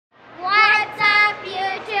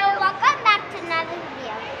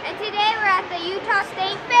Utah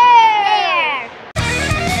State Fair.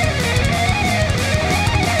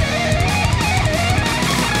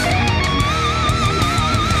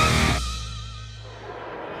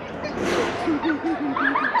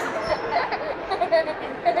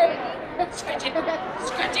 Scratch it!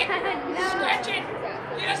 Scratch it! Scratch it!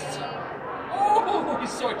 Yes! Oh, he's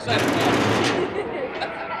so excited now.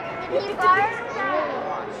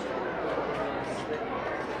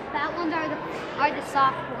 That ones are the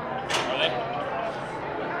soft ones. Are they?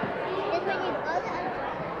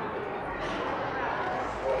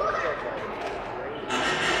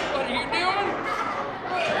 What are you doing?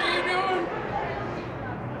 What are you doing?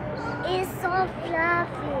 It's so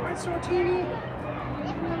fluffy. It's so teeny.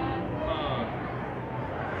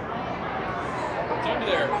 What's under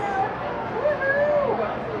there?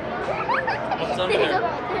 What's under there?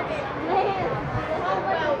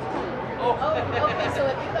 Oh, Okay, so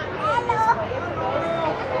if you got me this way,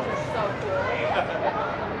 this is so cool.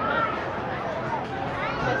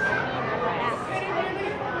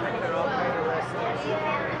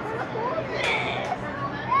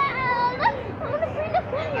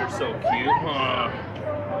 you're so cute, huh?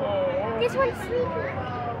 This one's sleeping.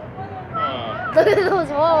 Huh. Look at those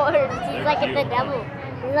horns. He's like the devil.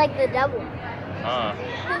 He's like the devil. Huh. He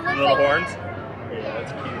looks Little like horns? Yeah,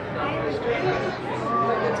 that's cute.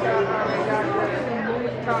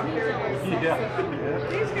 Yeah.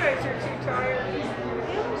 These guys are too tired.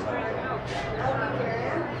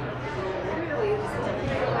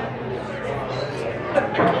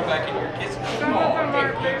 Go back in your kids. Some of them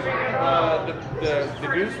aren't moving at all. The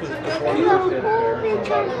goose was performing at the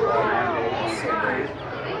fair.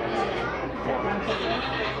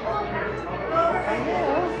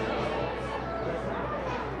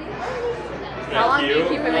 How long do you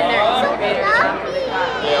keep them in there?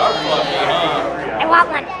 They are fluffy, huh? I want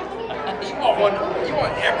one. You want one? You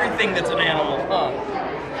want everything that's an animal, huh?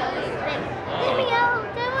 Here we go.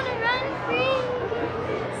 They want to run free.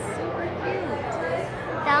 Super cute.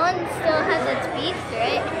 That one still has its beaks,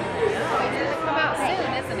 right? He's gonna come out soon,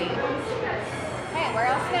 isn't he? Hey, where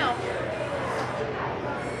else now?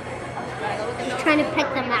 He's trying to pick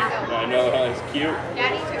them out. I know, huh? It's cute.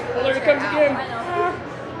 Daddy took the Oh, there he wheelchair comes out. again. I know.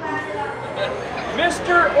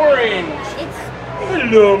 Mr. Orange. It's.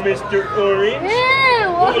 Hello, Mr. Orange. Ew.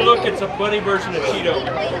 Oh, look, it's a bunny version of Cheeto. Oh,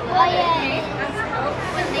 yeah.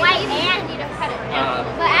 White and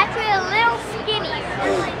but actually a little skinny. I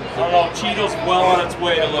don't know, Cheeto's well on its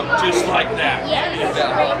way to look just like that. Yes.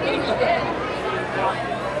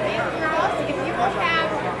 Girls, if you will have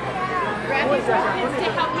grab these kids to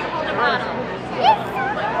help you hold the bottle.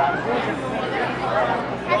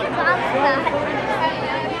 That's a box spot.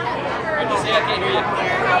 What'd you say? I can't hear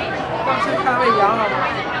you.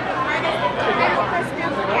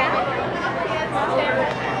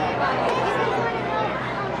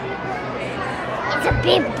 It's a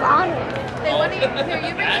big bottle. They want to, here,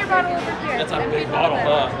 you bring your bottle over here. That's a big bottle,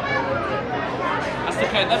 huh?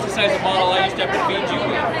 That's the size of bottle I used to have to feed you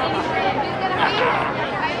with.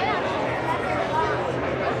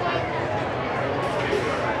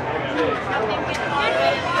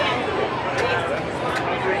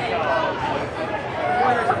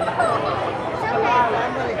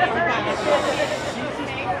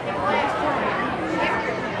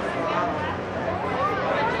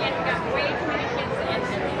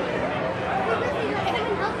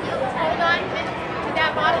 Hold on to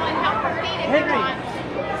that bottle and help her feed it. Come on.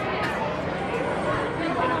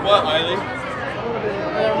 What, Eileen?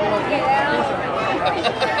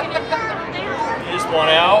 You just want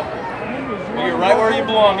out? Well, you're right where you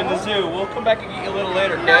belong in the zoo. We'll come back and get you a little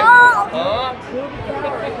later, okay? No. Huh?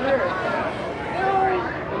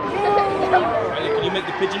 Eileen, can you make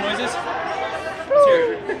the pigeon noises? Let's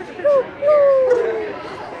hear it.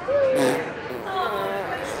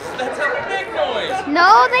 That's a big noise.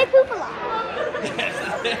 No, they poop a lot.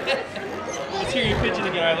 Let's hear you pigeon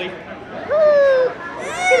again, Eileen.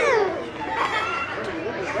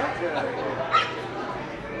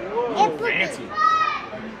 Fancy.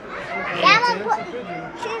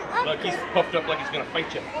 Look, he's puffed up like he's gonna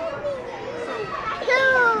fight you.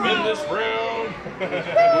 In this round.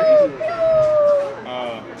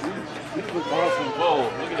 These look awesome. Whoa,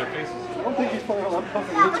 look at their faces. I don't think he's playing on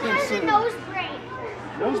puffing. That It's one been has a soon. nose brain.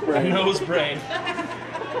 Nose A brain. nose brain.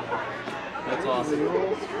 That's awesome.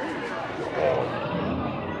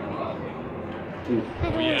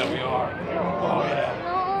 Oh yeah, we are. Oh yeah.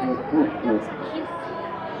 No, that's cute.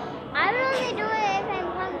 I would only do it if I'm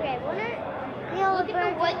hungry. I wouldn't kill a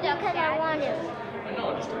bird because I want to. I know,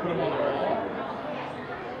 just to put them on the wall.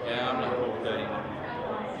 Yeah, I'm not cool with that either.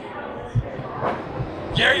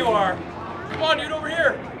 There you are. Come on, dude, over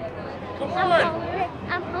here. Come I'm on. hungry.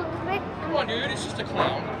 I'm hungry. Come on, dude. It's just a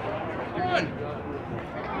clown. Come on.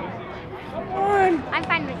 Come on. I'm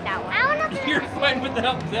fine with that one. I want to. You're fine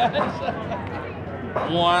without that.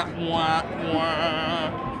 Wah, wah, wah.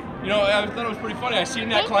 You know, I thought it was pretty funny. I seen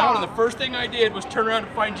that clown, and the first thing I did was turn around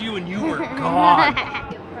and find you, and you were gone.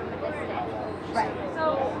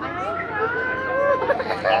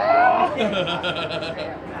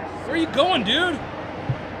 Where are you going, dude?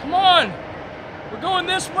 Come on. We're going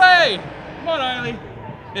this way. Come on, Eiley.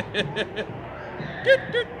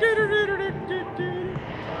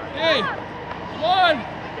 Hey, come on.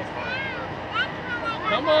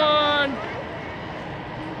 Come on.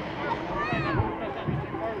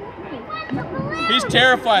 He's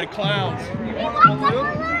terrified of clowns.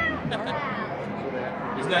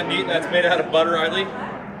 Isn't that neat? That's made out of butter, Eiley?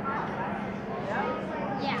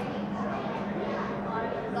 Yeah.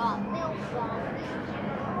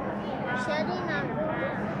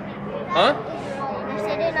 Huh? You're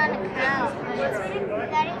sitting on a cow.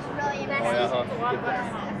 That is really messy. Oh, yeah, huh?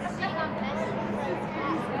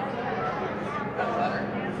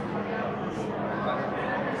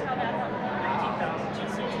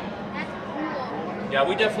 Yeah,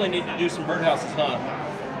 we definitely need to do some birdhouses, huh?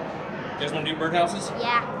 You guys want to do birdhouses?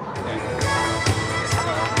 Yeah.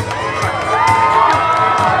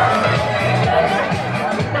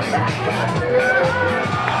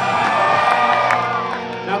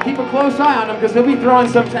 Now keep a close eye on him because he'll be throwing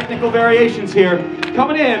some technical variations here.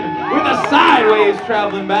 Coming in with a sideways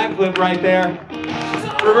traveling backflip right there.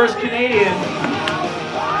 Reverse Canadian.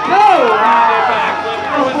 No! Rounded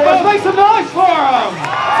backflip. Let's make some noise for him!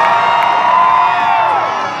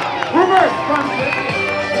 Reverse front flip.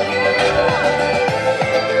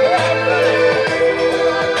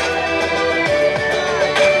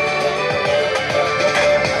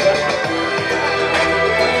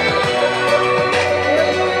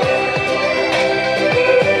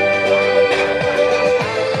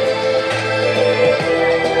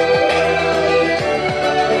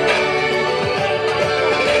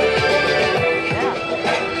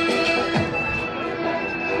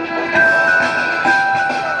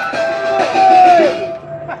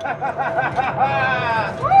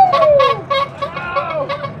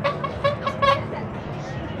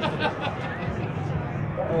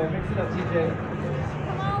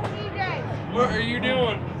 What are you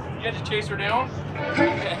doing? You had to chase her down?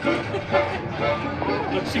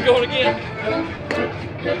 Look, she's going again.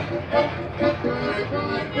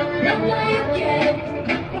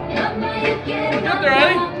 Get there,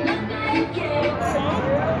 honey.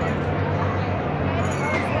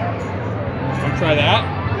 Want to try that?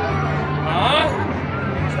 Huh?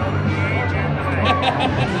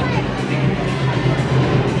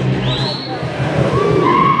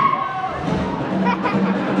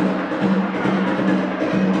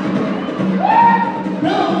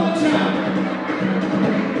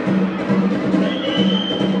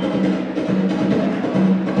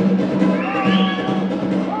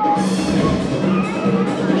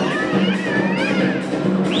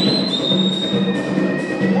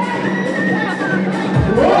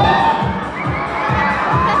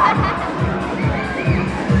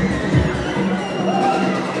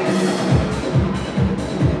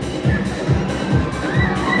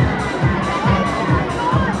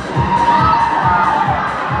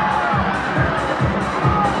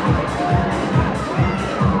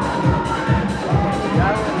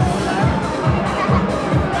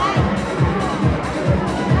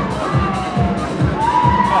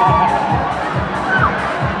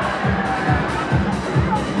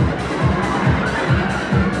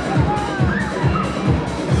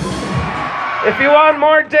 If you want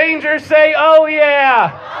more danger, say, oh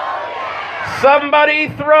yeah. Somebody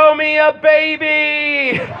throw me a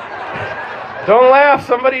baby. Don't laugh,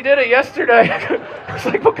 somebody did it yesterday. It's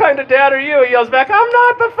like, what kind of dad are you? He yells back, I'm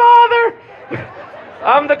not the father.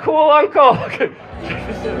 I'm the cool uncle.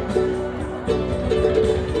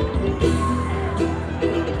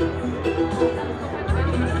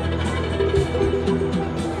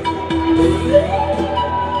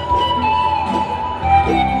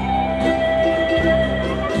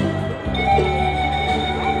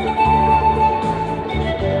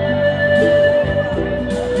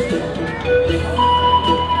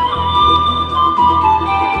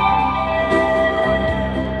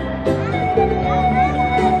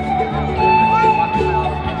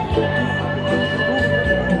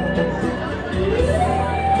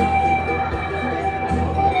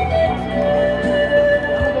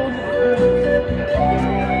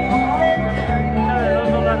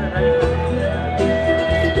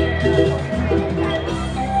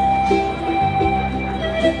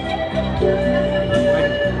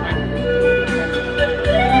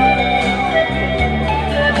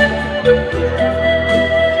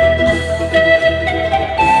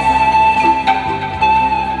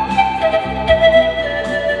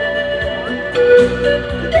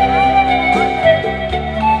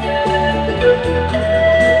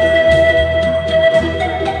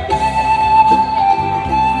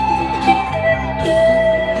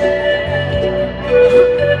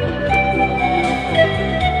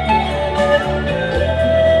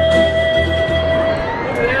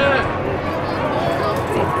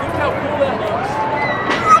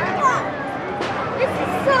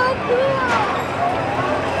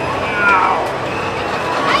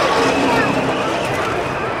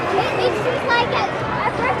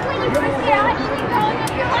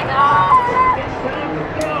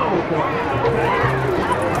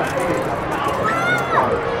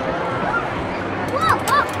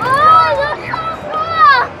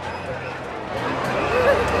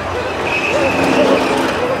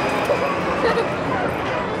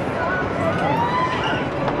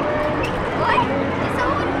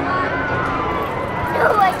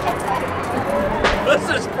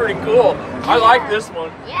 This is pretty cool. I like this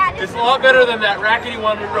one. Yeah, it's a lot better than that rackety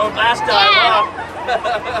one we rode last time. Yeah.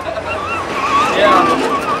 Yeah.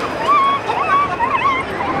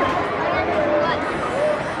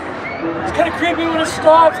 It's kind of creepy when it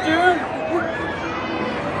stops, dude.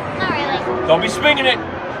 Not really. Don't be swinging it.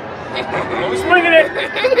 Don't be swinging it.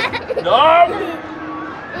 No.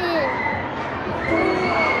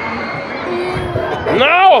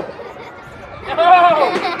 No. No.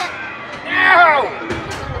 No.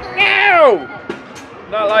 No.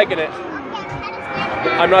 Not liking it.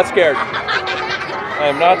 I'm not scared. I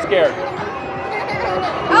am not scared.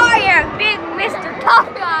 Oh, you're a big Mr.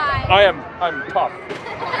 Tough Guy. I'm tough.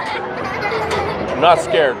 I'm not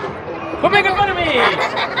scared. Quit making fun of me!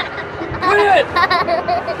 Quit!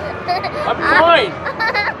 I'm fine.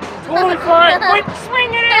 Totally fine. Quit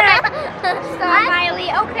swinging it! Stop,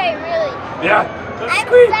 Miley. Okay, really. Yeah. I'm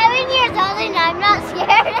 7 years old and I'm not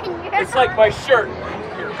scared. And you're It's like my shirt.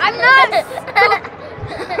 I'm not.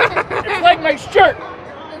 It's like my shirt.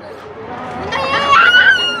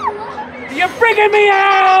 You're freaking me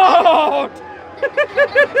out!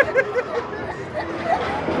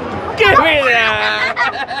 Give me that!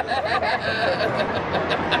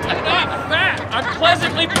 I'm not fat. I'm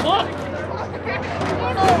pleasantly plump.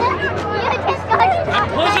 I'm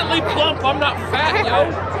pleasantly plump. I'm not fat,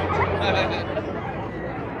 yo.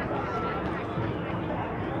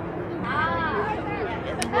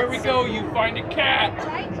 Where we go, you find a cat.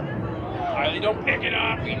 Riley, don't pick it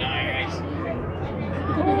up. Be nice.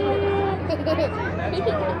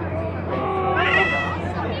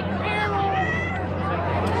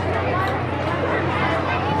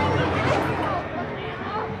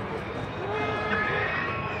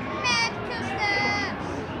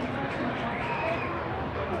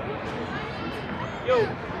 Yo.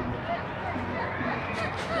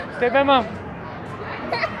 Stay by mom.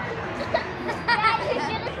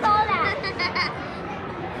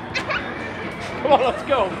 Come on, let's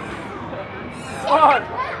go. Come on.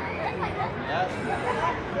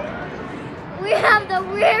 We have the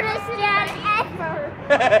weirdest dad ever.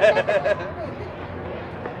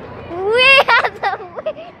 We have the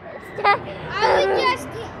weirdest dad. I would just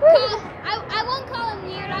call, I won't call him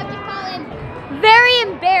weird, I'll just call him very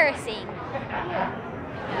embarrassing.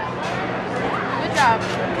 Good job.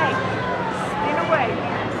 Okay. Stand away.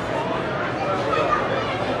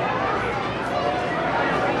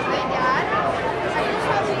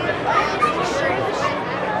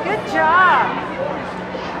 Good job.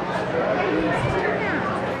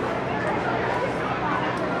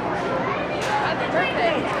 Happy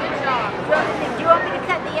birthday. Good job. Do you want me to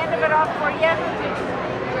cut the end of it off for you?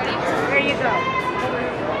 Ready? There you go.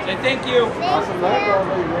 Say thank you. Awesome. That's all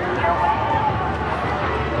they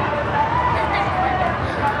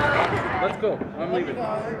Let's go. I'm leaving.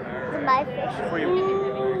 Goodbye, fish. For you.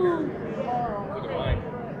 Look at mine.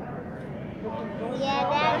 Yeah,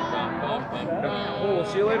 Daddy. Oh, we'll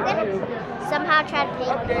see you later. Somehow try to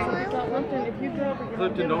paint this.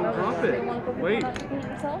 Clifton, don't drop it. Wait.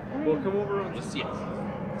 We'll come over and just see it.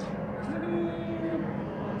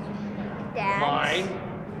 Dad. Mine.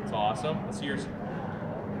 It's awesome. That's yours.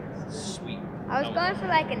 Sweet. I was going for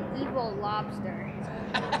like an evil lobster.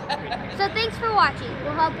 So thanks for watching.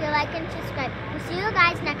 We'll hope you like and subscribe. We'll see you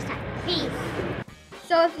guys next time. Peace.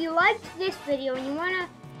 So if you liked this video and you want to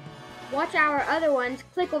watch our other ones,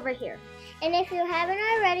 click over here. And if you haven't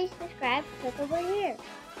already subscribed, click over here.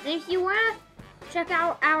 And if you want to check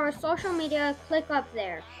out our social media, click up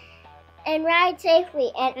there. And ride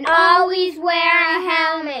safely and always wear a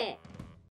helmet.